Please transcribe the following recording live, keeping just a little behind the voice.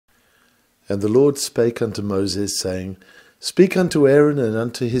And the Lord spake unto Moses, saying, Speak unto Aaron and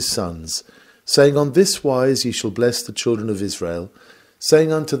unto his sons, saying, On this wise ye shall bless the children of Israel,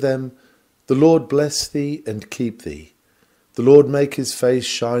 saying unto them, The Lord bless thee and keep thee. The Lord make his face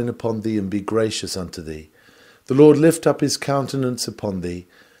shine upon thee and be gracious unto thee. The Lord lift up his countenance upon thee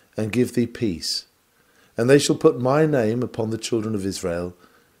and give thee peace. And they shall put my name upon the children of Israel,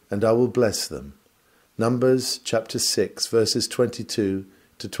 and I will bless them. Numbers chapter 6, verses 22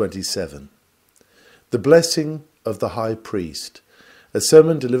 to 27. The blessing of the high priest. A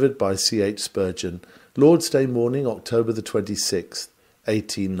sermon delivered by C.H. Spurgeon, Lord's Day morning, October the 26th,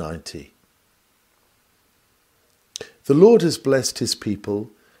 1890. The Lord has blessed his people,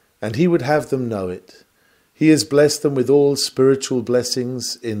 and he would have them know it. He has blessed them with all spiritual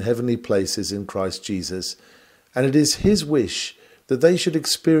blessings in heavenly places in Christ Jesus, and it is his wish that they should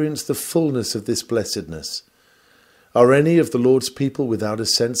experience the fullness of this blessedness. Are any of the Lord's people without a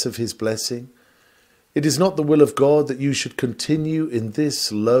sense of his blessing? It is not the will of God that you should continue in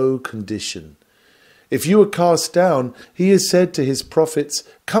this low condition. If you are cast down, he has said to his prophets,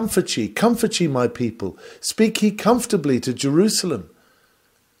 comfort ye, my people. Speak ye comfortably to Jerusalem.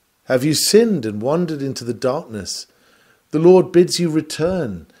 Have you sinned and wandered into the darkness? The Lord bids you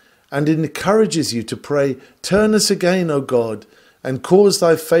return and encourages you to pray, Turn us again, O God, and cause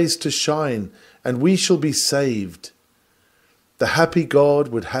thy face to shine, and we shall be saved. The happy God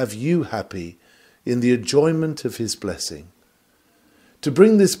would have you happy in the enjoyment of his blessing. To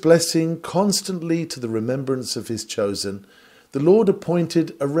bring this blessing constantly to the remembrance of his chosen, the Lord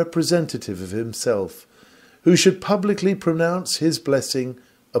appointed a representative of himself, who should publicly pronounce his blessing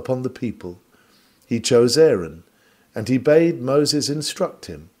upon the people. He chose Aaron, and he bade Moses instruct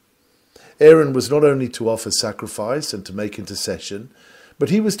him. Aaron was not only to offer sacrifice and to make intercession, but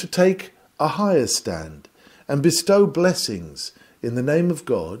he was to take a higher stand and bestow blessings in the name of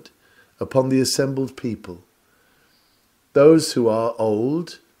God upon the assembled people. Those who are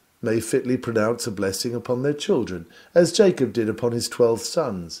old may fitly pronounce a blessing upon their children, as Jacob did upon his 12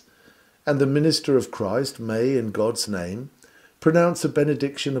 sons, and the minister of Christ may, in God's name, pronounce a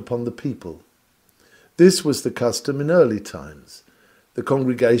benediction upon the people. This was the custom in early times. The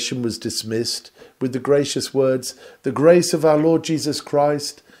congregation was dismissed with the gracious words, The grace of our Lord Jesus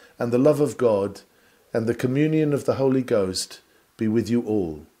Christ, and the love of God, and the communion of the Holy Ghost be with you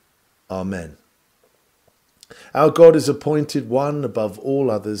all. Amen. Our God has appointed one above all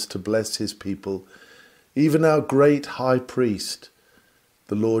others to bless his people, even our great high priest,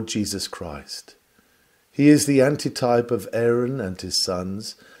 the Lord Jesus Christ. He is the antitype of Aaron and his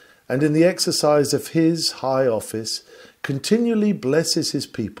sons, and in the exercise of his high office continually blesses his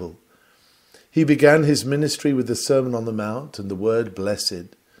people. He began his ministry with the Sermon on the Mount and the word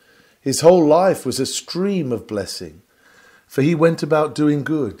blessed. His whole life was a stream of blessing, for he went about doing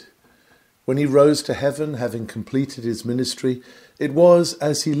good. When he rose to heaven, having completed his ministry, it was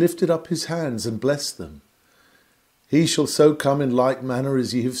as he lifted up his hands and blessed them. He shall so come in like manner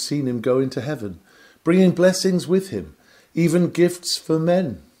as ye have seen him go into heaven, bringing blessings with him, even gifts for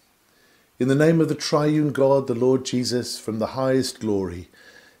men. In the name of the triune God, the Lord Jesus, from the highest glory,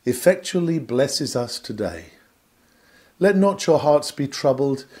 effectually blesses us today. Let not your hearts be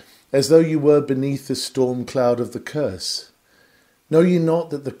troubled, as though you were beneath the storm cloud of the curse. Know ye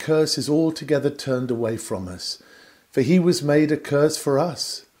not that the curse is altogether turned away from us? For he was made a curse for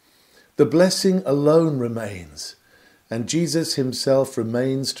us. The blessing alone remains, and Jesus himself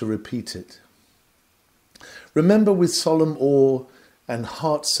remains to repeat it. Remember with solemn awe and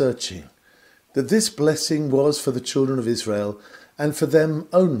heart-searching that this blessing was for the children of Israel, and for them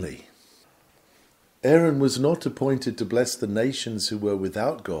only. Aaron was not appointed to bless the nations who were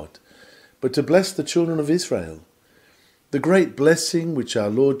without God, but to bless the children of Israel. The great blessing which our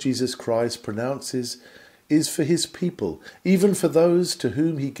Lord Jesus Christ pronounces is for his people, even for those to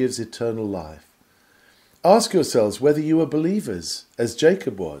whom he gives eternal life. Ask yourselves whether you are believers, as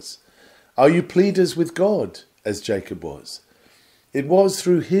Jacob was. Are you pleaders with God, as Jacob was? It was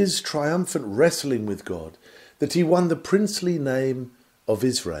through his triumphant wrestling with God that he won the princely name of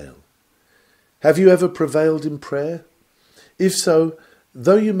Israel. Have you ever prevailed in prayer? If so,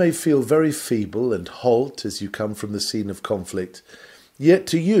 though you may feel very feeble and halt as you come from the scene of conflict, yet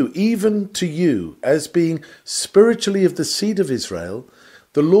to you, even to you, as being spiritually of the seed of Israel,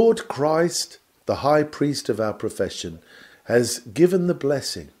 the Lord Christ, the high priest of our profession, has given the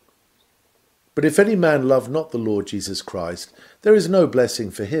blessing. But if any man love not the Lord Jesus Christ, there is no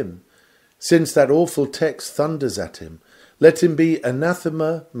blessing for him. Since that awful text thunders at him, let him be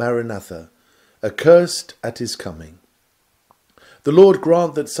anathema maranatha, accursed at his coming. The Lord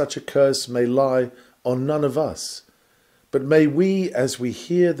grant that such a curse may lie on none of us. but may we, as we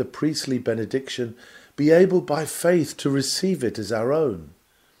hear the priestly benediction, be able by faith to receive it as our own.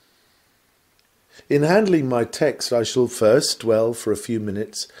 In handling my text, I shall first dwell for a few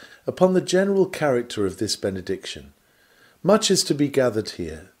minutes upon the general character of this benediction. Much is to be gathered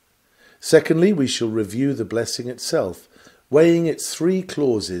here. Secondly, we shall review the blessing itself, weighing its 3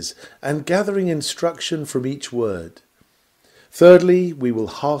 clauses and gathering instruction from each word. Thirdly, we will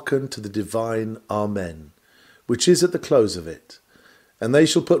hearken to the divine Amen, which is at the close of it. And they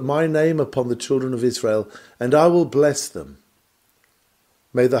shall put my name upon the children of Israel, and I will bless them.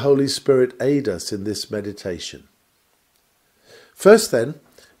 May the Holy Spirit aid us in this meditation. First then,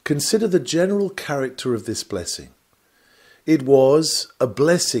 consider the general character of this blessing. It was a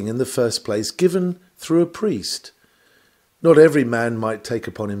blessing in the first place, given through a priest. Not every man might take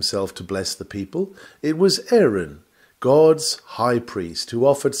upon himself to bless the people. It was Aaron, God's high priest, who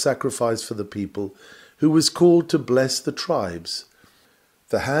offered sacrifice for the people, who was called to bless the tribes.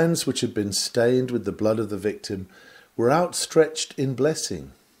 The hands which had been stained with the blood of the victim were outstretched in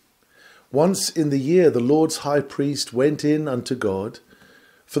blessing. Once in the year the Lord's high priest went in unto God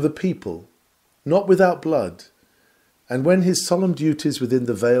for the people, not without blood, and when his solemn duties within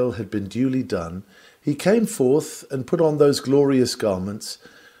the veil had been duly done, he came forth and put on those glorious garments,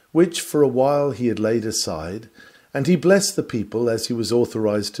 which for a while he had laid aside, and he blessed the people as he was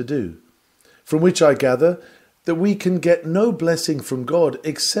authorized to do, from which I gather that we can get no blessing from God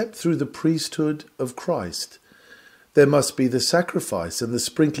except through the priesthood of Christ. There must be the sacrifice and the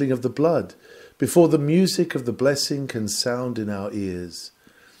sprinkling of the blood before the music of the blessing can sound in our ears.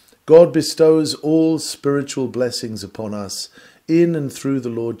 God bestows all spiritual blessings upon us in and through the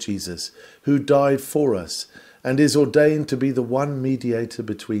Lord Jesus, who died for us and is ordained to be the one mediator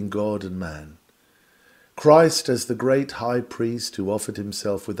between God and man. Christ, as the great high priest who offered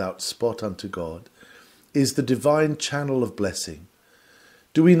himself without spot unto God, is the divine channel of blessing.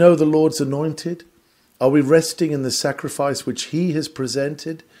 Do we know the Lord's anointed? Are we resting in the sacrifice which he has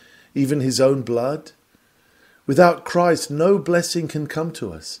presented, even his own blood? Without Christ, no blessing can come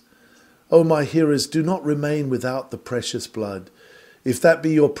to us. O my hearers, do not remain without the precious blood, if that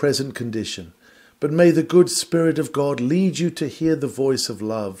be your present condition. But may the good Spirit of God lead you to hear the voice of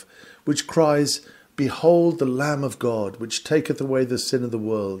love, which cries, Behold the Lamb of God, which taketh away the sin of the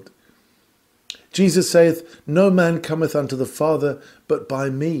world. Jesus saith, No man cometh unto the Father but by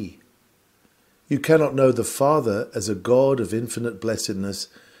me. You cannot know the Father as a God of infinite blessedness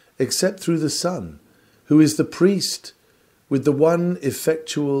except through the Son, who is the priest with the one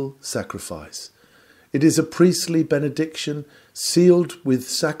effectual sacrifice. It is a priestly benediction sealed with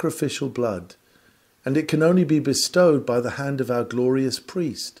sacrificial blood, and it can only be bestowed by the hand of our glorious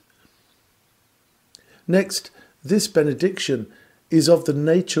priest. Next, this benediction is of the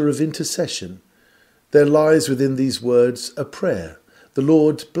nature of intercession. There lies within these words a prayer. The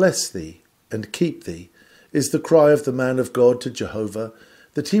Lord bless thee and keep thee, is the cry of the man of God to Jehovah,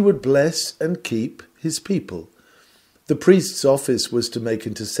 that he would bless and keep his people. The priest's office was to make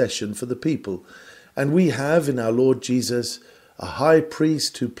intercession for the people, and we have in our Lord Jesus a high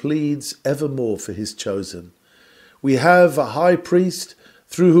priest who pleads evermore for his chosen. We have a high priest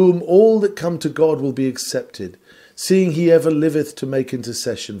through whom all that come to God will be accepted, seeing he ever liveth to make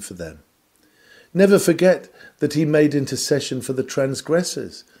intercession for them. Never forget that he made intercession for the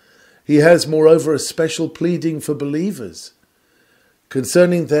transgressors. He has, moreover, a special pleading for believers.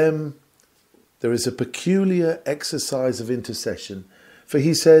 Concerning them, there is a peculiar exercise of intercession, for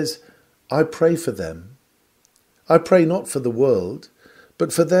he says, I pray for them. I pray not for the world,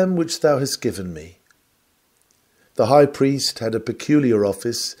 but for them which thou hast given me. The high priest had a peculiar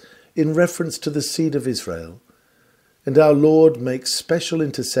office in reference to the seed of Israel, and our Lord makes special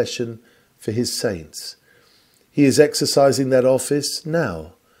intercession for his saints. He is exercising that office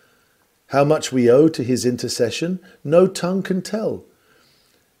now. How much we owe to his intercession, no tongue can tell.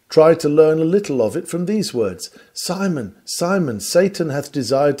 Try to learn a little of it from these words. Simon, Simon, Satan hath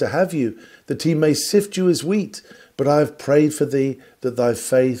desired to have you, that he may sift you as wheat, but I have prayed for thee, that thy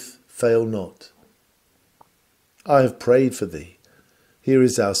faith fail not. I have prayed for thee. Here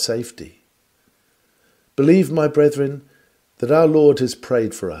is our safety. Believe, my brethren, that our Lord has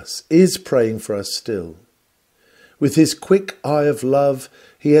prayed for us, is praying for us still. With his quick eye of love,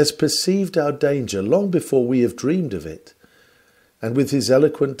 he has perceived our danger long before we have dreamed of it, and with his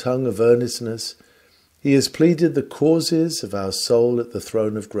eloquent tongue of earnestness, he has pleaded the causes of our soul at the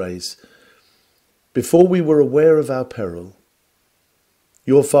throne of grace, before we were aware of our peril.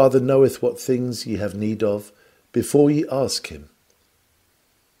 Your Father knoweth what things ye have need of, before ye ask him.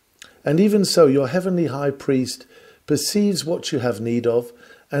 And even so your heavenly high priest perceives what you have need of,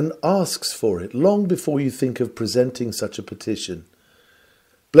 and asks for it long before you think of presenting such a petition.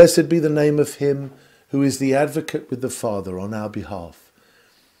 Blessed be the name of him who is the advocate with the Father on our behalf.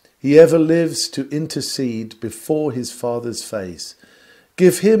 He ever lives to intercede before his Father's face.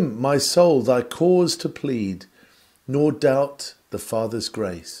 Give him, my soul, thy cause to plead, nor doubt the Father's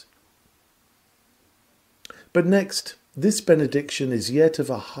grace. But next, this benediction is yet of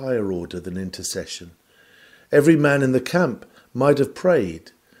a higher order than intercession. Every man in the camp might have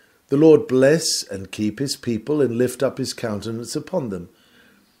prayed, "The Lord bless and keep his people and lift up his countenance upon them."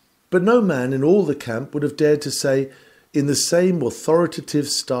 But no man in all the camp would have dared to say, in the same authoritative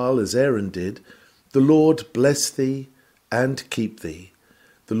style as Aaron did, "The Lord bless thee and keep thee.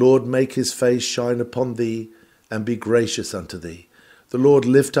 The Lord make his face shine upon thee and be gracious unto thee. The Lord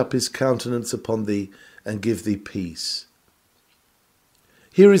lift up his countenance upon thee and give thee peace."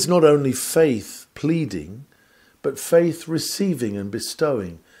 Here is not only faith pleading, but faith receiving and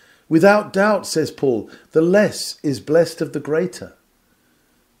bestowing. Without doubt, says Paul, the less is blessed of the greater.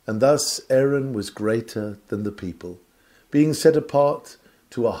 And thus Aaron was greater than the people, being set apart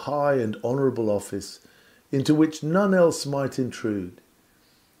to a high and honourable office, into which none else might intrude.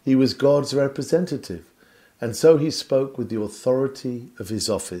 He was God's representative, and so he spoke with the authority of his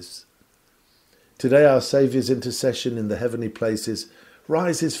office. Today our Saviour's intercession in the heavenly places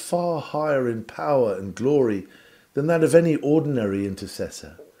rises far higher in power and glory than that of any ordinary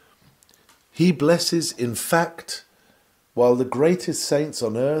intercessor. He blesses in fact, while the greatest saints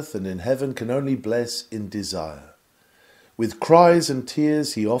on earth and in heaven can only bless in desire. With cries and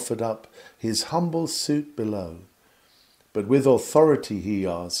tears he offered up his humble suit below, but with authority he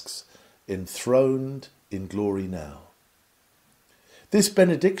asks, enthroned in glory now. This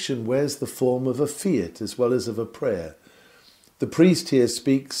benediction wears the form of a fiat as well as of a prayer. The priest here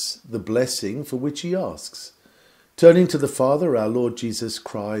speaks the blessing for which he asks. Turning to the Father, our Lord Jesus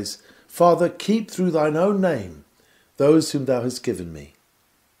cries, "Father, keep through thine own name those whom thou hast given me."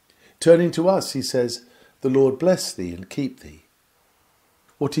 Turning to us, he says, "The Lord bless thee and keep thee."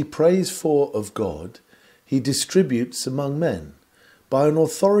 What he prays for of God, he distributes among men by an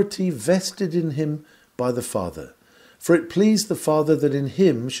authority vested in him by the Father. For it pleased the Father that in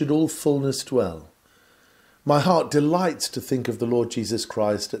him should all fullness dwell. My heart delights to think of the Lord Jesus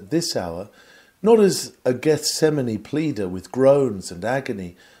Christ at this hour, not as a Gethsemane pleader with groans and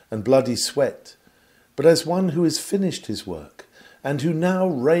agony and bloody sweat, but as one who has finished his work and who now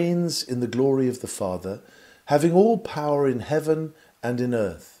reigns in the glory of the Father, having all power in heaven and in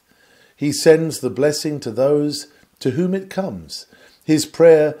earth. He sends the blessing to those to whom it comes. His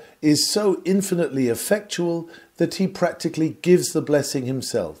prayer is so infinitely effectual that he practically gives the blessing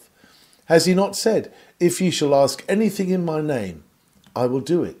himself. Has he not said, "If ye shall ask anything in my name, I will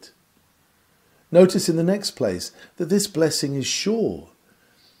do it"? Notice in the next place that this blessing is sure.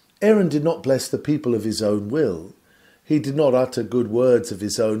 Aaron did not bless the people of his own will. He did not utter good words of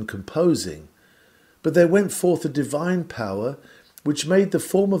his own composing. But there went forth a divine power which made the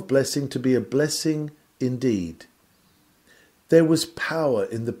form of blessing to be a blessing indeed. There was power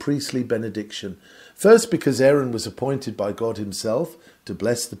in the priestly benediction, first because Aaron was appointed by God himself to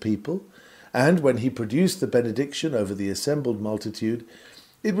bless the people, and when he produced the benediction over the assembled multitude,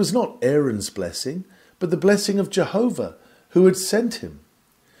 it was not Aaron's blessing, but the blessing of Jehovah, who had sent him.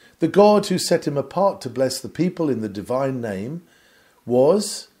 The God who set him apart to bless the people in the divine name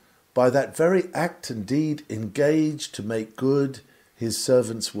was, by that very act and deed, engaged to make good his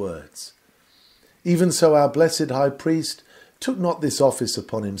servant's words. Even so our blessed high priest took not this office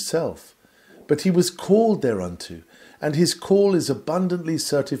upon himself, but he was called thereunto, and his call is abundantly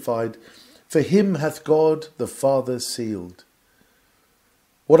certified, for him hath God the Father sealed.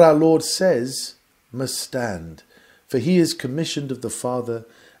 What our Lord says must stand, for he is commissioned of the Father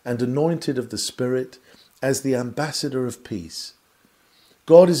and anointed of the Spirit as the ambassador of peace.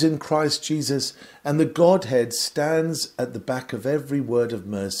 God is in Christ Jesus, and the Godhead stands at the back of every word of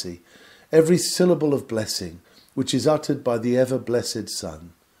mercy, every syllable of blessing, which is uttered by the ever-blessed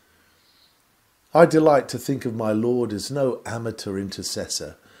Son. I delight to think of my Lord as no amateur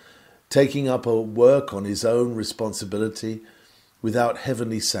intercessor, taking up a work on his own responsibility without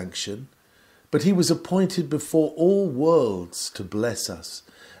heavenly sanction, but he was appointed before all worlds to bless us,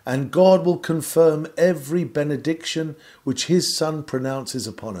 and God will confirm every benediction which his Son pronounces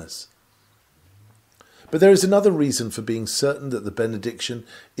upon us. But there is another reason for being certain that the benediction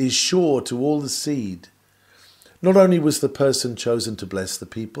is sure to all the seed. Not only was the person chosen to bless the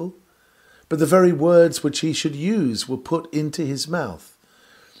people, but the very words which he should use were put into his mouth.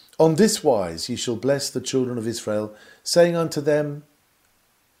 On this wise ye shall bless the children of Israel, saying unto them,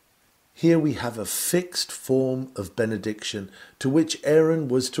 Here we have a fixed form of benediction to which Aaron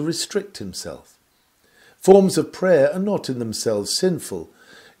was to restrict himself. Forms of prayer are not in themselves sinful.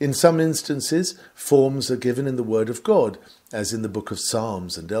 In some instances, forms are given in the Word of God, as in the book of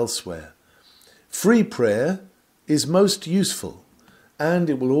Psalms and elsewhere. Free prayer is most useful, and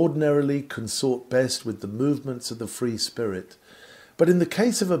it will ordinarily consort best with the movements of the free spirit. But in the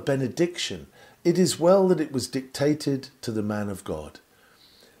case of a benediction, it is well that it was dictated to the man of God.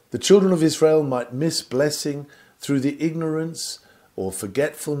 The children of Israel might miss blessing through the ignorance or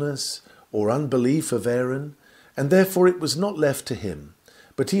forgetfulness or unbelief of Aaron, and therefore it was not left to him,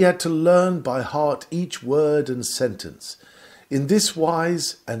 but he had to learn by heart each word and sentence. In this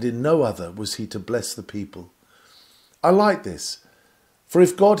wise and in no other was he to bless the people. I like this, for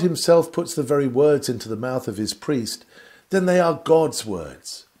if God himself puts the very words into the mouth of his priest, then they are God's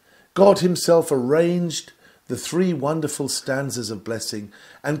words. God himself arranged the three wonderful stanzas of blessing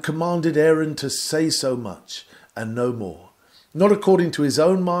and commanded Aaron to say so much and no more, not according to his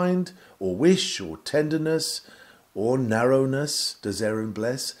own mind or wish or tenderness or narrowness does Aaron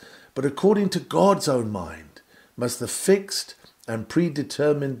bless, but according to God's own mind must the fixed and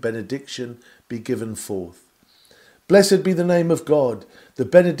predetermined benediction be given forth. Blessed be the name of God. The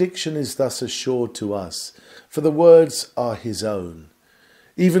benediction is thus assured to us, for the words are his own.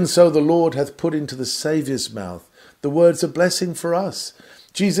 Even so the Lord hath put into the Saviour's mouth the words of blessing for us.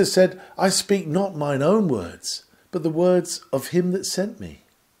 Jesus said, I speak not mine own words, but the words of him that sent me.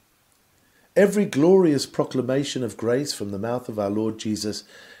 Every glorious proclamation of grace from the mouth of our Lord Jesus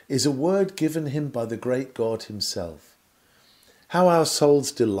is a word given him by the great God himself. How our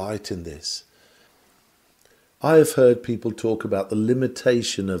souls delight in this. I have heard people talk about the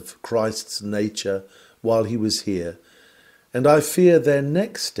limitation of Christ's nature while he was here, and I fear their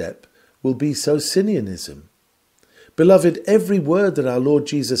next step will be Socinianism. Beloved, every word that our Lord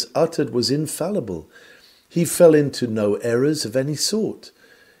Jesus uttered was infallible. He fell into no errors of any sort.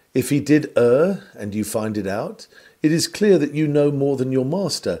 If he did err, and you find it out, it is clear that you know more than your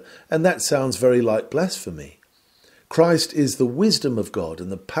master, and that sounds very like blasphemy. Christ is the wisdom of God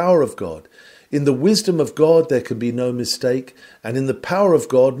and the power of God. In the wisdom of God there can be no mistake, and in the power of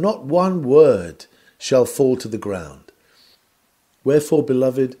God not one word shall fall to the ground. Wherefore,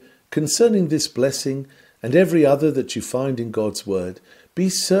 beloved, concerning this blessing and every other that you find in God's word, be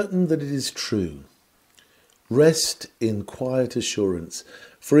certain that it is true. Rest in quiet assurance,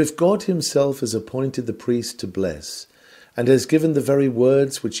 for if God himself has appointed the priest to bless, and has given the very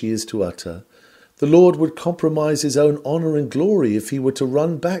words which he is to utter, the Lord would compromise his own honour and glory if he were to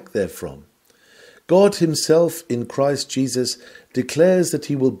run back therefrom. God himself in Christ Jesus declares that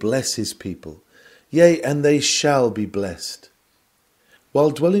he will bless his people, yea, and they shall be blessed.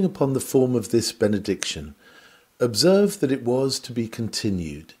 While dwelling upon the form of this benediction, observe that it was to be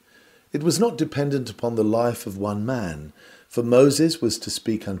continued. It was not dependent upon the life of one man, for Moses was to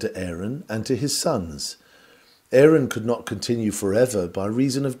speak unto Aaron and to his sons. Aaron could not continue forever by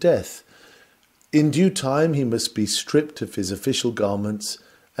reason of death. In due time he must be stripped of his official garments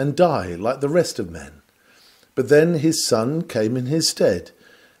and die like the rest of men. But then his son came in his stead,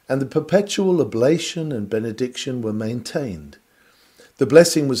 and the perpetual oblation and benediction were maintained. The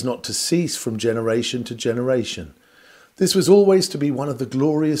blessing was not to cease from generation to generation. This was always to be one of the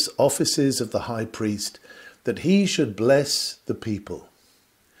glorious offices of the high priest, that he should bless the people.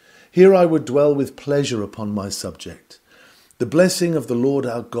 Here I would dwell with pleasure upon my subject. The blessing of the Lord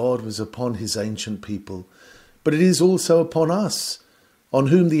our God was upon his ancient people, but it is also upon us, on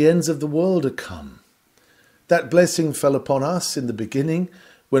whom the ends of the world are come. That blessing fell upon us in the beginning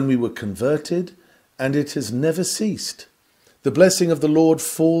when we were converted, and it has never ceased. The blessing of the Lord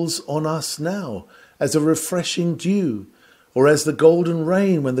falls on us now as a refreshing dew, or as the golden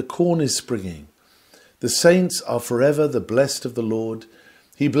rain when the corn is springing. The saints are forever the blessed of the Lord.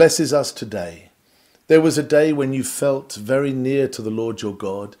 He blesses us today. There was a day when you felt very near to the Lord your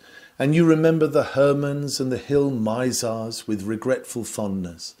God, and you remember the Hermans and the hill Mizars with regretful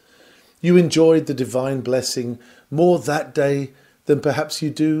fondness. You enjoyed the divine blessing more that day than perhaps you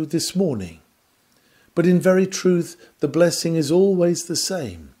do this morning. But in very truth, the blessing is always the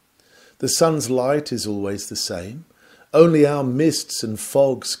same. The sun's light is always the same. Only our mists and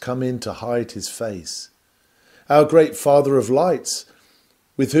fogs come in to hide his face. Our great Father of lights,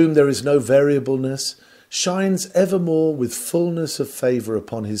 with whom there is no variableness, shines evermore with fullness of favour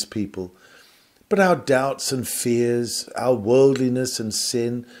upon his people. But our doubts and fears, our worldliness and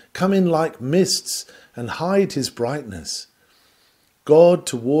sin, come in like mists and hide his brightness. God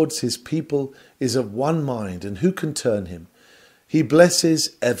towards his people is of one mind, and who can turn him? He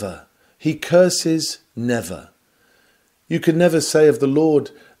blesses ever, he curses never. You can never say of the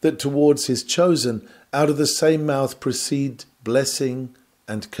Lord that towards his chosen, out of the same mouth proceed blessing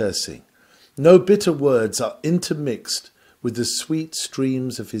and cursing. No bitter words are intermixed with the sweet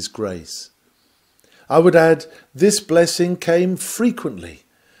streams of his grace. I would add, this blessing came frequently.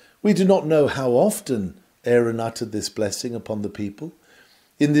 We do not know how often Aaron uttered this blessing upon the people.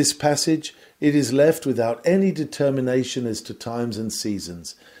 In this passage, it is left without any determination as to times and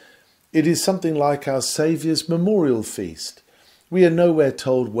seasons. It is something like our Saviour's memorial feast. We are nowhere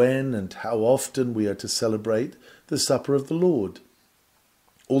told when and how often we are to celebrate the supper of the Lord.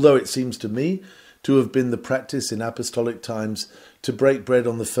 Although it seems to me to have been the practice in apostolic times to break bread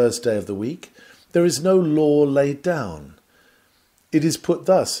on the first day of the week, there is no law laid down. It is put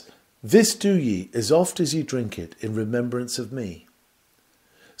thus, "This do ye as oft as ye drink it in remembrance of me."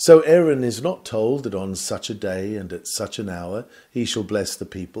 So Aaron is not told that on such a day and at such an hour he shall bless the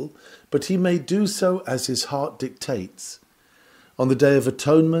people, but he may do so as his heart dictates. On the Day of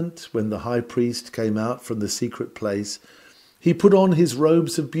Atonement, when the high priest came out from the secret place, he put on his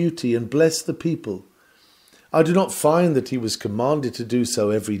robes of beauty and blessed the people. I do not find that he was commanded to do so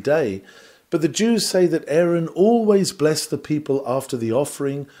every day, but the Jews say that Aaron always blessed the people after the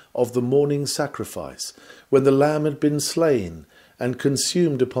offering of the morning sacrifice, when the lamb had been slain and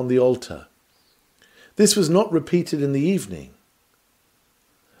consumed upon the altar. This was not repeated in the evening.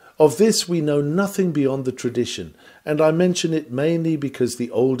 Of this we know nothing beyond the tradition, and I mention it mainly because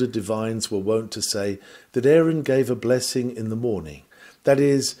the older divines were wont to say that Aaron gave a blessing in the morning, that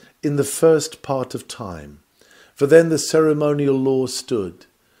is, in the first part of time, for then the ceremonial law stood,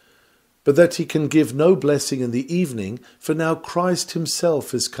 but that he can give no blessing in the evening, for now Christ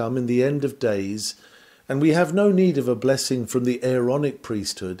himself has come in the end of days, and we have no need of a blessing from the Aaronic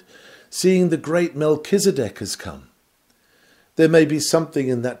priesthood, seeing the great Melchizedek has come. There may be something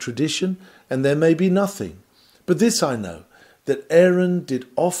in that tradition, and there may be nothing. But this I know, that Aaron did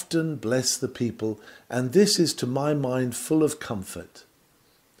often bless the people, and this is to my mind full of comfort.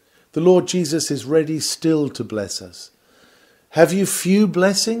 The Lord Jesus is ready still to bless us. Have you few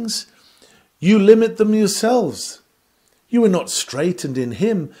blessings? You limit them yourselves. You are not straitened in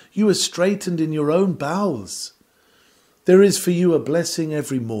him, you are straitened in your own bowels. There is for you a blessing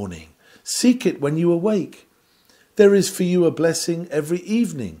every morning. Seek it when you awake. There is for you a blessing every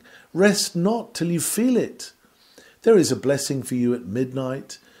evening. Rest not till you feel it. There is a blessing for you at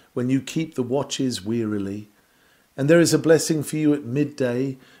midnight, when you keep the watches wearily. And there is a blessing for you at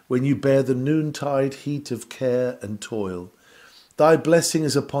midday, when you bear the noontide heat of care and toil. Thy blessing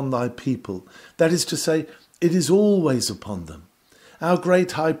is upon thy people. That is to say, it is always upon them. Our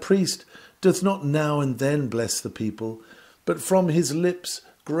great high priest doth not now and then bless the people, but from his lips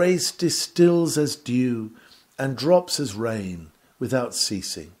grace distills as dew, and drops as rain without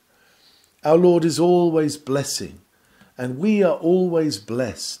ceasing. Our Lord is always blessing, and we are always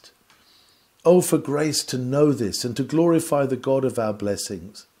blessed. Oh, for grace to know this and to glorify the God of our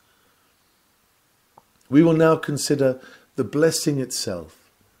blessings. We will now consider the blessing itself.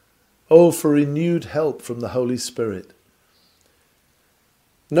 Oh, for renewed help from the Holy Spirit.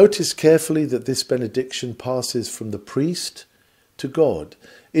 Notice carefully that this benediction passes from the priest to God.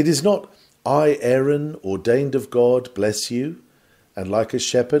 It is not, "I, Aaron, ordained of God, bless you, and like a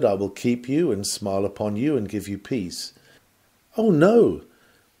shepherd I will keep you and smile upon you and give you peace." Oh no!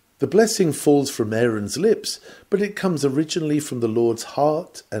 The blessing falls from Aaron's lips, but it comes originally from the Lord's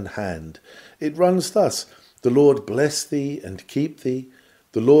heart and hand. It runs thus: "The Lord bless thee and keep thee.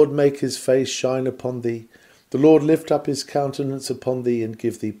 The Lord make his face shine upon thee. The Lord lift up his countenance upon thee and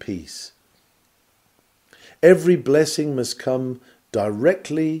give thee peace." Every blessing must come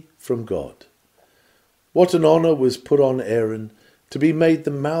directly from God. What an honour was put on Aaron to be made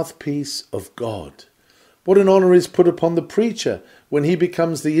the mouthpiece of God. What an honour is put upon the preacher when he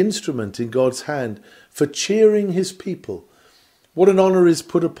becomes the instrument in God's hand for cheering his people. What an honour is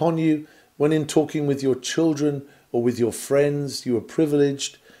put upon you when in talking with your children or with your friends you are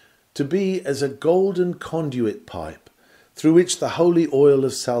privileged to be as a golden conduit pipe through which the holy oil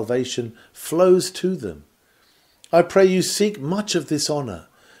of salvation flows to them. I pray you seek much of this honour.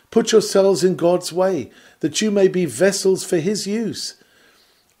 Put yourselves in God's way, that you may be vessels for his use.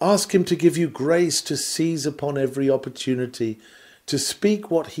 Ask him to give you grace to seize upon every opportunity to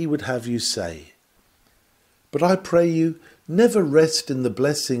speak what he would have you say. But I pray you, never rest in the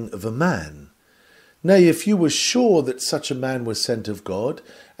blessing of a man. Nay, if you were sure that such a man was sent of God,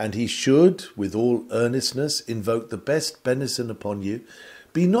 and he should, with all earnestness, invoke the best benison upon you,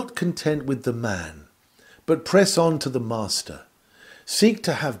 be not content with the man, but press on to the Master. Seek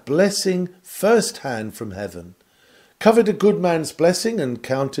to have blessing first hand from heaven. Covet a good man's blessing and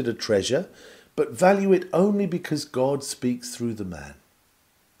count it a treasure, but value it only because God speaks through the man.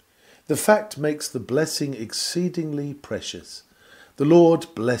 The fact makes the blessing exceedingly precious. The Lord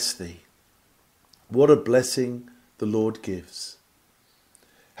bless thee. What a blessing the Lord gives.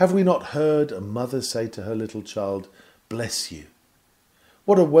 Have we not heard a mother say to her little child, bless you?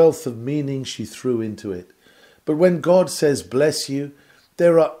 What a wealth of meaning she threw into it. But when God says bless you,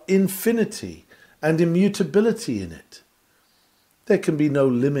 there are infinity and immutability in it. There can be no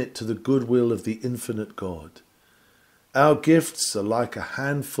limit to the goodwill of the infinite God. Our gifts are like a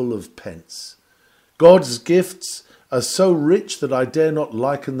handful of pence. God's gifts are so rich that I dare not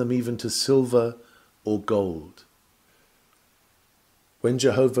liken them even to silver or gold. When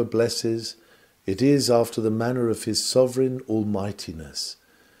Jehovah blesses, it is after the manner of his sovereign almightiness.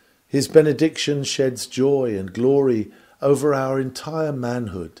 His benediction sheds joy and glory over our entire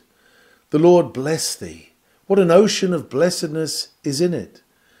manhood. The Lord bless thee. What an ocean of blessedness is in it.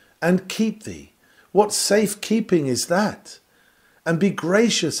 And keep thee. What safe keeping is that? And be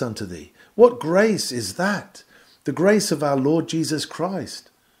gracious unto thee. What grace is that? The grace of our Lord Jesus Christ.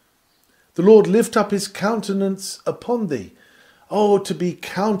 The Lord lift up his countenance upon thee. Oh, to be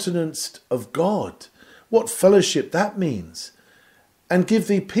countenanced of God. What fellowship that means. And give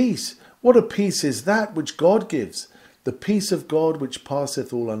thee peace. What a peace is that which God gives. The peace of God which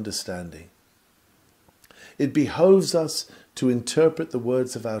passeth all understanding. It behoves us to interpret the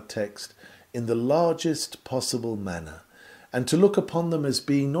words of our text in the largest possible manner, and to look upon them as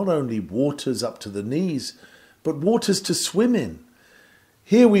being not only waters up to the knees, but waters to swim in.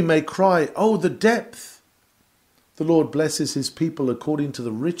 Here we may cry, oh, the depth! The Lord blesses his people according to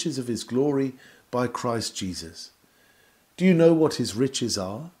the riches of his glory by Christ Jesus. Do you know what his riches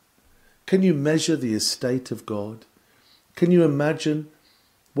are? Can you measure the estate of God? Can you imagine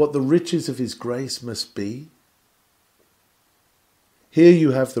what the riches of his grace must be? Here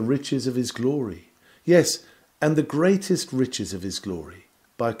you have the riches of his glory. Yes, and the greatest riches of his glory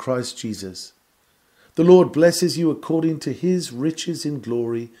by Christ Jesus. The Lord blesses you according to his riches in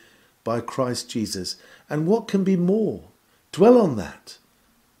glory by Christ Jesus. And what can be more? Dwell on that.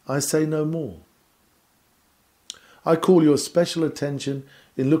 I say no more. I call your special attention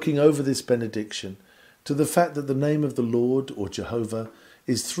in looking over this benediction to the fact that the name of the Lord, or Jehovah,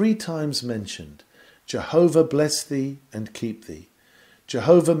 is 3 times mentioned. Jehovah bless thee and keep thee.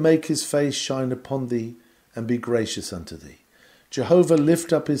 Jehovah make his face shine upon thee and be gracious unto thee. Jehovah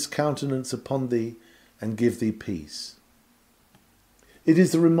lift up his countenance upon thee and give thee peace. It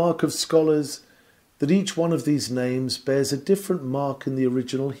is the remark of scholars that each one of these names bears a different mark in the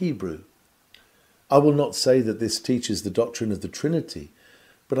original Hebrew. I will not say that this teaches the doctrine of the Trinity,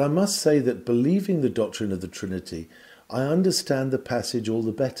 but I must say that believing the doctrine of the Trinity, I understand the passage all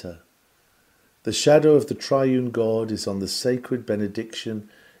the better. The shadow of the triune God is on the sacred benediction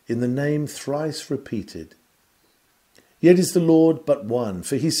in the name thrice repeated. Yet is the Lord but one,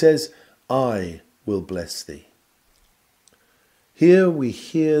 for he says, I will bless thee. Here we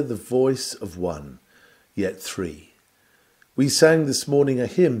hear the voice of one, yet 3. We sang this morning a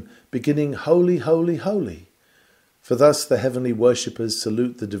hymn beginning, Holy, Holy, Holy. For thus the heavenly worshippers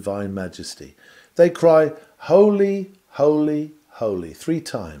salute the divine majesty. They cry, Holy, Holy, Holy, 3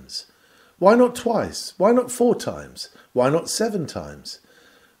 times. Why not twice? Why not 4 times? Why not 7 times?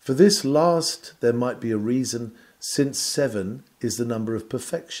 For this last there might be a reason, since 7 is the number of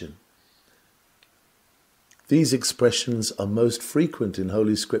perfection. These expressions are most frequent in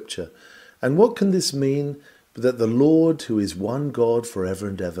Holy Scripture. And what can this mean but that the Lord, who is one God forever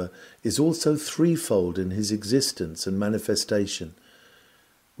and ever, is also threefold in his existence and manifestation?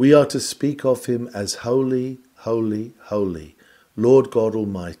 We are to speak of him as Holy, Holy, Holy, Lord God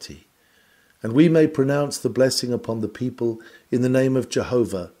Almighty. And we may pronounce the blessing upon the people in the name of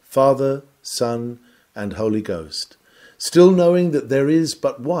Jehovah, Father, Son, and Holy Ghost, still knowing that there is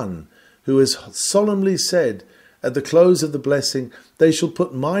but one who has solemnly said at the close of the blessing, they shall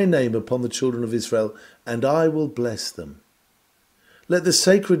put my name upon the children of Israel, and I will bless them. Let the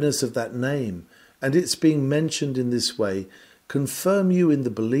sacredness of that name and its being mentioned in this way confirm you in the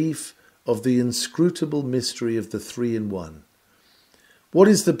belief of the inscrutable mystery of the 3 in 1. What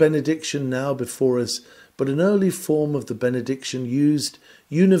is the benediction now before us but an early form of the benediction used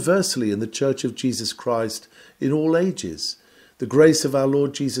universally in the Church of Jesus Christ in all ages? The grace of our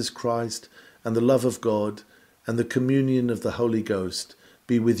Lord Jesus Christ and the love of God and the communion of the Holy Ghost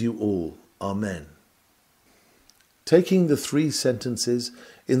be with you all. Amen. Taking the 3 sentences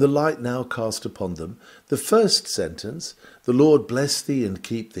in the light now cast upon them, the first sentence, the Lord bless thee and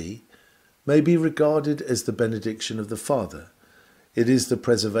keep thee, may be regarded as the benediction of the Father. It is the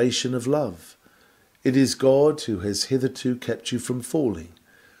preservation of love. It is God who has hitherto kept you from falling.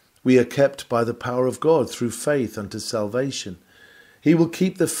 We are kept by the power of God through faith unto salvation. He will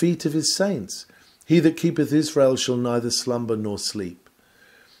keep the feet of his saints. He that keepeth Israel shall neither slumber nor sleep.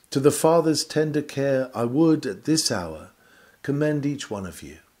 To the Father's tender care I would at this hour commend each one of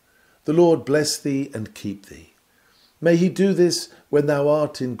you. The Lord bless thee and keep thee. May he do this when thou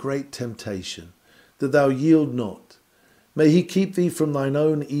art in great temptation, that thou yield not. May he keep thee from thine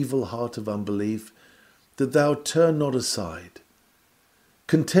own evil heart of unbelief, that thou turn not aside.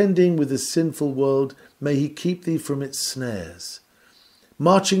 Contending with the sinful world, may he keep thee from its snares.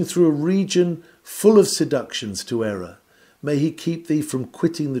 Marching through a region full of seductions to error, may he keep thee from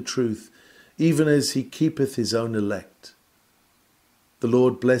quitting the truth, even as he keepeth his own elect. The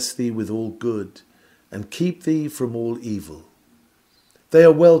Lord bless thee with all good, and keep thee from all evil. They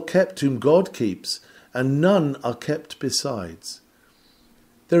are well kept whom God keeps, and none are kept besides.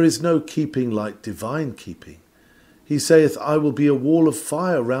 There is no keeping like divine keeping. He saith, I will be a wall of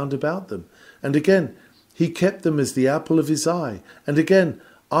fire round about them. And again, he kept them as the apple of his eye. And again,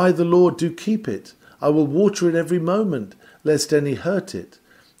 I the Lord do keep it. I will water it every moment, lest any hurt it.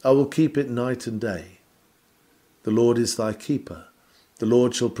 I will keep it night and day. The Lord is thy keeper. The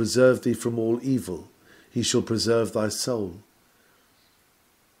Lord shall preserve thee from all evil. He shall preserve thy soul.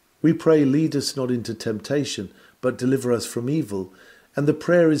 We pray, lead us not into temptation, but deliver us from evil. And the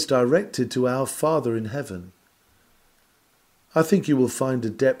prayer is directed to our Father in heaven. I think you will find a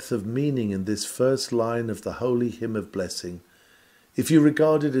depth of meaning in this first line of the holy hymn of blessing, if you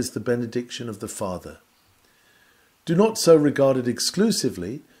regard it as the benediction of the Father. Do not so regard it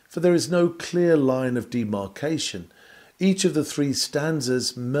exclusively, for there is no clear line of demarcation. Each of the three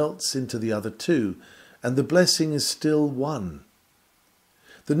stanzas melts into the other two, and the blessing is still one.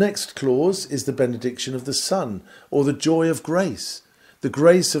 The next clause is the benediction of the Son, or the joy of grace. The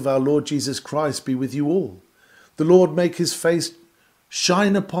grace of our Lord Jesus Christ be with you all. The Lord make his face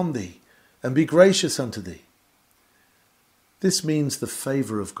shine upon thee, and be gracious unto thee. This means the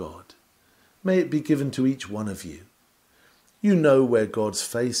favour of God. May it be given to each one of you. You know where God's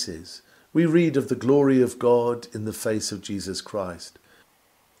face is. We read of the glory of God in the face of Jesus Christ.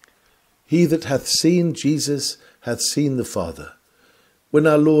 He that hath seen Jesus hath seen the Father. When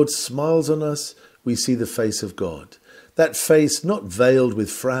our Lord smiles on us, we see the face of God. That face not veiled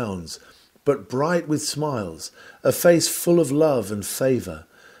with frowns, but bright with smiles, a face full of love and favour,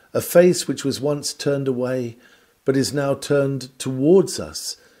 a face which was once turned away, but is now turned towards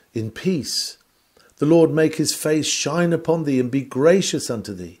us in peace. The Lord make his face shine upon thee and be gracious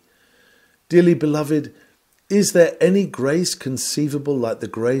unto thee. Dearly beloved, is there any grace conceivable like the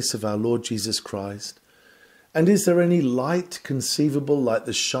grace of our Lord Jesus Christ? And is there any light conceivable like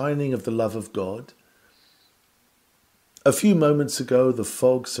the shining of the love of God? A few moments ago the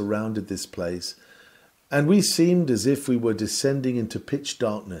fog surrounded this place, and we seemed as if we were descending into pitch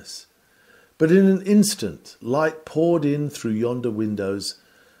darkness. But in an instant light poured in through yonder windows,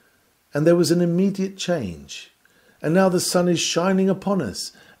 and there was an immediate change. And now the sun is shining upon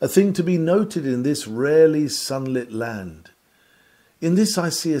us, a thing to be noted in this rarely sunlit land. In this I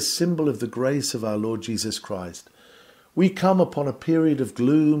see a symbol of the grace of our Lord Jesus Christ. We come upon a period of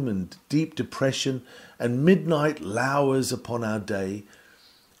gloom and deep depression, and midnight lowers upon our day,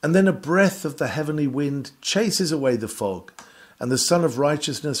 and then a breath of the heavenly wind chases away the fog, and the sun of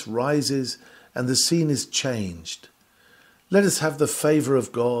righteousness rises, and the scene is changed. Let us have the favour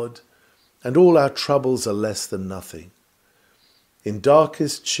of God, and all our troubles are less than nothing. In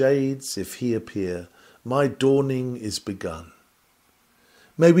darkest shades, if he appear, my dawning is begun.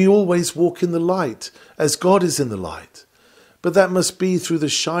 May we always walk in the light, as God is in the light, but that must be through the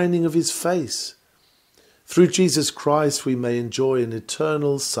shining of his face. Through Jesus Christ we may enjoy an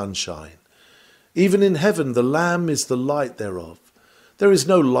eternal sunshine. Even in heaven the Lamb is the light thereof. There is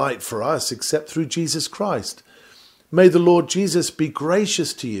no light for us except through Jesus Christ. May the Lord Jesus be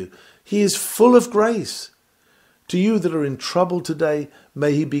gracious to you. He is full of grace. To you that are in trouble today,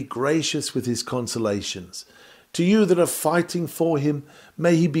 may he be gracious with his consolations. To you that are fighting for him,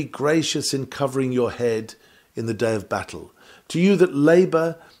 may he be gracious in covering your head in the day of battle. To you that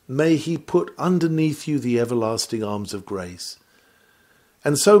labour, may he put underneath you the everlasting arms of grace.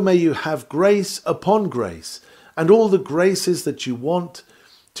 And so may you have grace upon grace, and all the graces that you want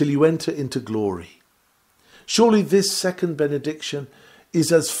till you enter into glory. Surely this second benediction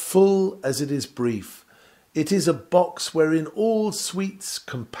is as full as it is brief. It is a box wherein all sweets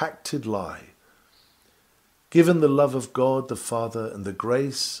compacted lie. Given the love of God the Father and the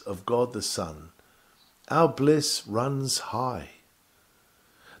grace of God the Son, our bliss runs high.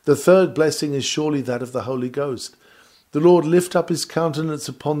 The third blessing is surely that of the Holy Ghost. The Lord lift up his countenance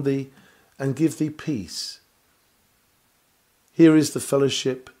upon thee and give thee peace. Here is the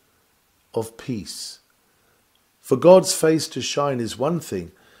fellowship of peace. For God's face to shine is one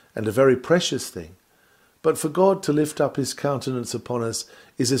thing, and a very precious thing, but for God to lift up his countenance upon us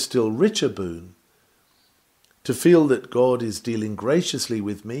is a still richer boon. To feel that God is dealing graciously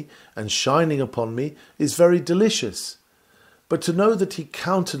with me and shining upon me is very delicious, but to know that he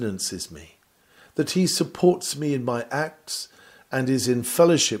countenances me, that he supports me in my acts and is in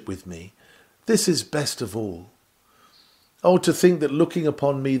fellowship with me, this is best of all. Oh, to think that looking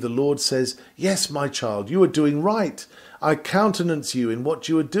upon me, the Lord says, "Yes, my child, you are doing right. I countenance you in what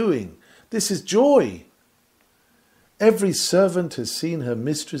you are doing." This is joy. Every servant has seen her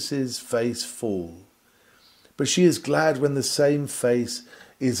mistress's face fall, but she is glad when the same face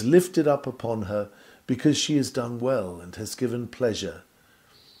is lifted up upon her, because she has done well and has given pleasure.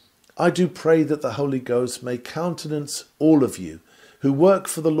 I do pray that the Holy Ghost may countenance all of you who work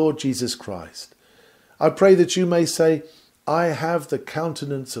for the Lord Jesus Christ. I pray that you may say, "I have the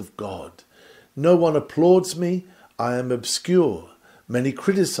countenance of God. No one applauds me. I am obscure. Many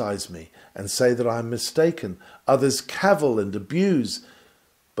criticize me and say that I am mistaken. Others cavil and abuse.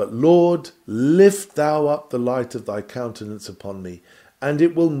 But Lord, lift thou up the light of thy countenance upon me, and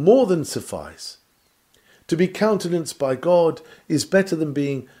it will more than suffice." To be countenanced by God is better than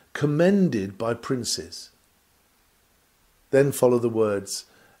being commended by princes. Then follow the words,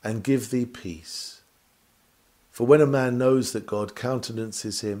 "and give thee peace." For when a man knows that God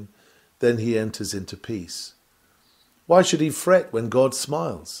countenances him, then he enters into peace. Why should he fret when God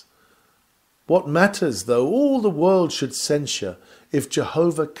smiles? What matters though all the world should censure if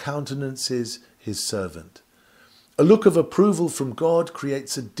Jehovah countenances his servant? A look of approval from God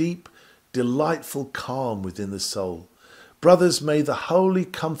creates a deep, delightful calm within the soul. Brothers, may the Holy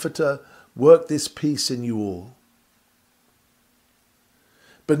Comforter work this peace in you all.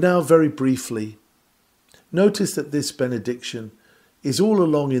 But now, very briefly, notice that this benediction is all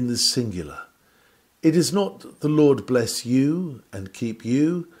along in the singular. It is not "the Lord bless you and keep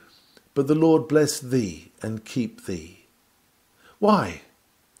you," but "the Lord bless thee and keep thee." Why?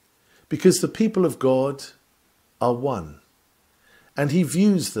 Because the people of God are one, and he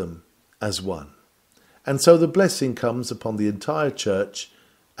views them as one. And so the blessing comes upon the entire church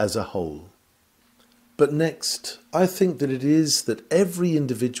as a whole. But next, I think that it is that every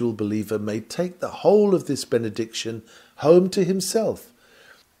individual believer may take the whole of this benediction home to himself.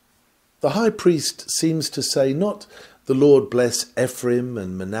 The high priest seems to say not "the Lord bless Ephraim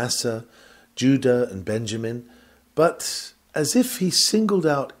and Manasseh, Judah and Benjamin," but as if he singled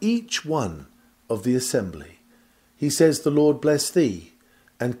out each one of the assembly. He says, "The Lord bless thee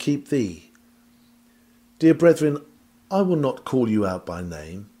and keep thee." Dear brethren, I will not call you out by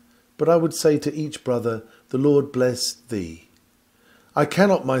name, but I would say to each brother, "The Lord bless thee." I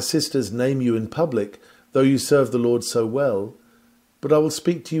cannot, my sisters, name you in public, though you serve the Lord so well, but I will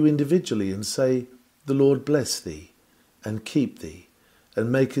speak to you individually and say, "The Lord bless thee, and keep thee,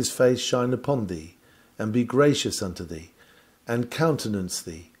 and make his face shine upon thee, and be gracious unto thee, and countenance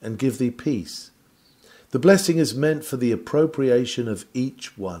thee, and give thee peace." The blessing is meant for the appropriation of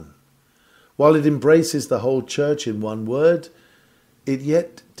each one. While it embraces the whole church in one word, it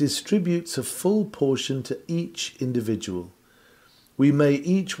yet distributes a full portion to each individual. We may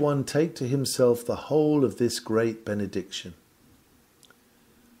each one take to himself the whole of this great benediction.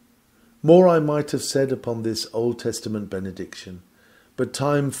 More I might have said upon this Old Testament benediction, but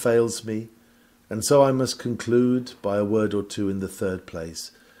time fails me, and so I must conclude by a word or two in the third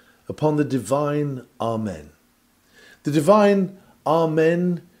place, upon the divine Amen. The divine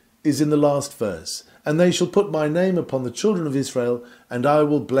Amen is in the last verse, "And they shall put my name upon the children of Israel, and I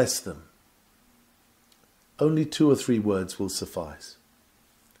will bless them." Only 2 or 3 words will suffice.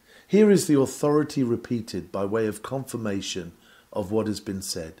 Here is the authority repeated by way of confirmation of what has been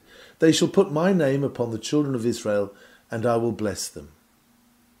said. "They shall put my name upon the children of Israel, and I will bless them."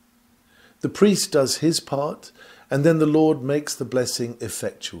 The priest does his part, and then the Lord makes the blessing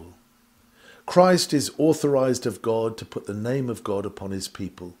effectual. Christ is authorized of God to put the name of God upon his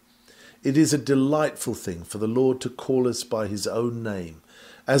people. It is a delightful thing for the Lord to call us by his own name.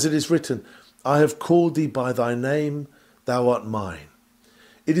 As it is written, "I have called thee by thy name, thou art mine."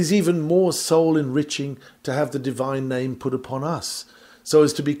 It is even more soul-enriching to have the divine name put upon us, so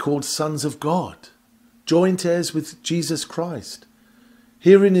as to be called sons of God, joint heirs with Jesus Christ.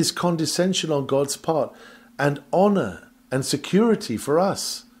 Herein is condescension on God's part, and honour and security for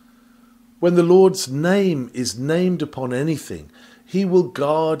us. When the Lord's name is named upon anything, he will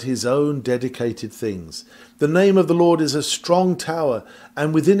guard his own dedicated things. The name of the Lord is a strong tower,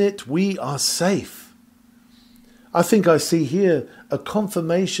 and within it we are safe. I think I see here a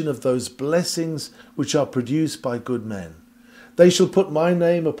confirmation of those blessings which are produced by good men. They shall put my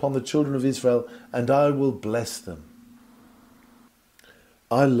name upon the children of Israel, and I will bless them.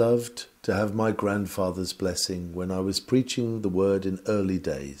 I loved to have my grandfather's blessing when I was preaching the word in early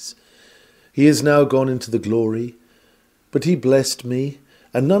days. He is now gone into the glory, but he blessed me,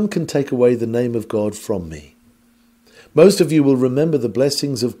 and none can take away the name of God from me. Most of you will remember the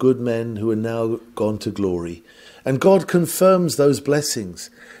blessings of good men who are now gone to glory, and God confirms those blessings.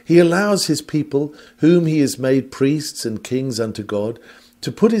 He allows his people, whom he has made priests and kings unto God,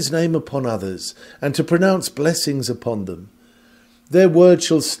 to put his name upon others, and to pronounce blessings upon them. Their word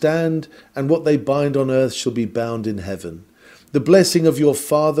shall stand, and what they bind on earth shall be bound in heaven. The blessing of your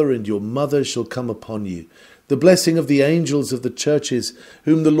father and your mother shall come upon you. The blessing of the angels of the churches,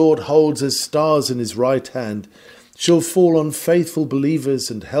 whom the Lord holds as stars in his right hand, shall fall on faithful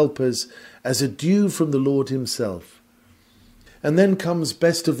believers and helpers as a dew from the Lord himself. And then comes,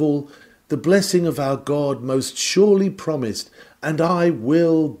 best of all, the blessing of our God most surely promised, and I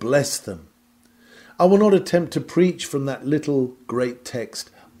will bless them. I will not attempt to preach from that little great text,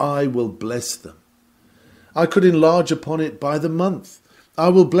 I will bless them. I could enlarge upon it by the month. I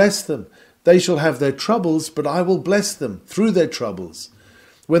will bless them. They shall have their troubles, but I will bless them through their troubles.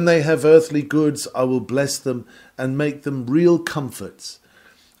 When they have earthly goods, I will bless them and make them real comforts.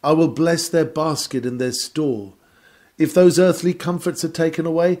 I will bless their basket and their store. If those earthly comforts are taken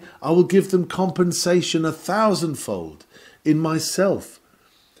away, I will give them compensation 1,000-fold in myself.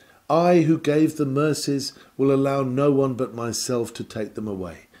 I who gave the mercies will allow no one but myself to take them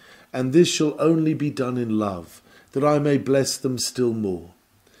away. And this shall only be done in love, that I may bless them still more.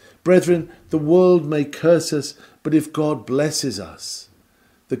 Brethren, the world may curse us, but if God blesses us,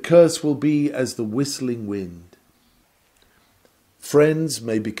 the curse will be as the whistling wind. Friends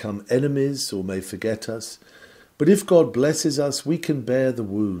may become enemies or may forget us, but if God blesses us, we can bear the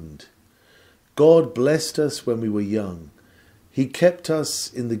wound. God blessed us when we were young. He kept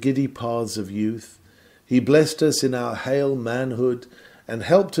us in the giddy paths of youth. He blessed us in our hale manhood and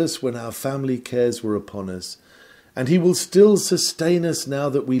helped us when our family cares were upon us. And he will still sustain us now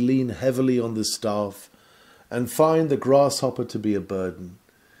that we lean heavily on the staff and find the grasshopper to be a burden.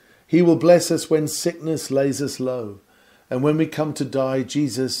 He will bless us when sickness lays us low. And when we come to die,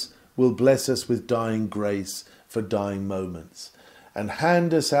 Jesus will bless us with dying grace for dying moments and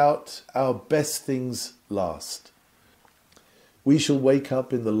hand us out our best things last. We shall wake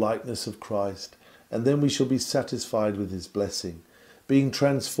up in the likeness of Christ, and then we shall be satisfied with his blessing, being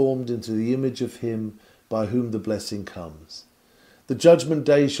transformed into the image of him by whom the blessing comes. The judgment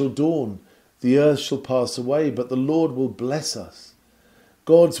day shall dawn, the earth shall pass away, but the Lord will bless us.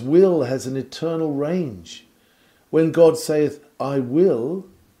 God's will has an eternal range. When God saith, I will,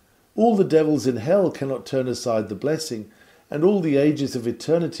 all the devils in hell cannot turn aside the blessing, and all the ages of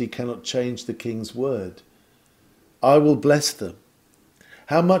eternity cannot change the King's word. I will bless them.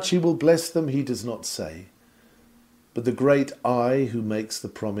 How much he will bless them, he does not say. But the great I who makes the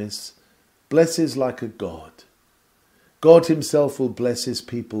promise blesses like a God. God himself will bless his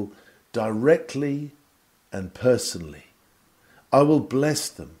people directly and personally. I will bless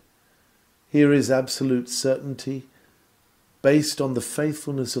them. Here is absolute certainty based on the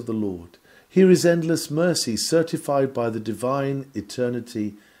faithfulness of the Lord. Here is endless mercy certified by the divine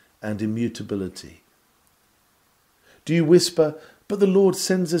eternity and immutability. Do you whisper, but the Lord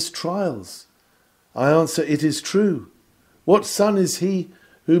sends us trials? I answer, it is true. What son is he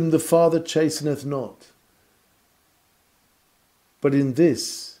whom the Father chasteneth not? But in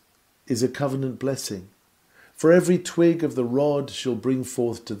this is a covenant blessing. For every twig of the rod shall bring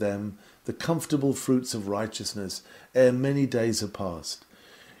forth to them the comfortable fruits of righteousness ere many days are past.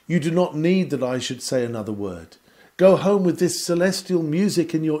 You do not need that I should say another word. Go home with this celestial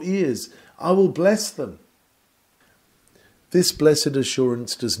music in your ears. I will bless them. This blessed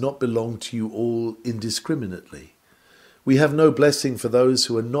assurance does not belong to you all indiscriminately. We have no blessing for those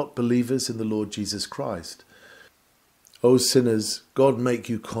who are not believers in the Lord Jesus Christ. O sinners, God make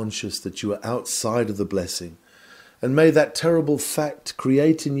you conscious that you are outside of the blessing, and may that terrible fact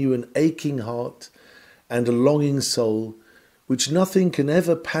create in you an aching heart and a longing soul, which nothing can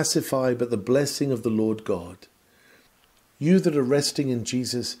ever pacify but the blessing of the Lord God. You that are resting in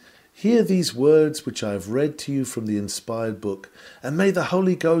Jesus, hear these words which I have read to you from the inspired book, and may the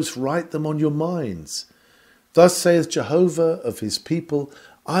Holy Ghost write them on your minds. Thus saith Jehovah of his people,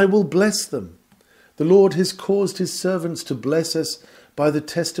 I will bless them. The Lord has caused his servants to bless us by the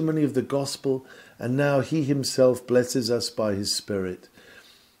testimony of the gospel, and now he himself blesses us by his Spirit.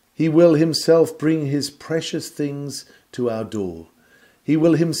 He will himself bring his precious things to our door. He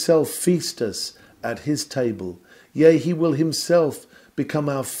will himself feast us at his table. Yea, he will himself become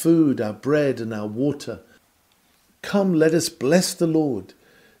our food, our bread, and our water. Come, let us bless the Lord.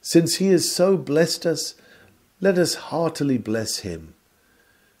 Since he has so blessed us, let us heartily bless him.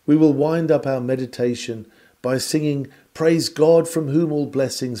 We will wind up our meditation by singing, Praise God from whom all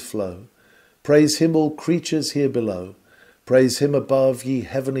blessings flow. Praise him, all creatures here below. Praise him above, ye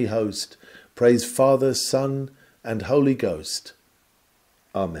heavenly host. Praise Father, Son, and Holy Ghost.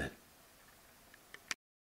 Amen.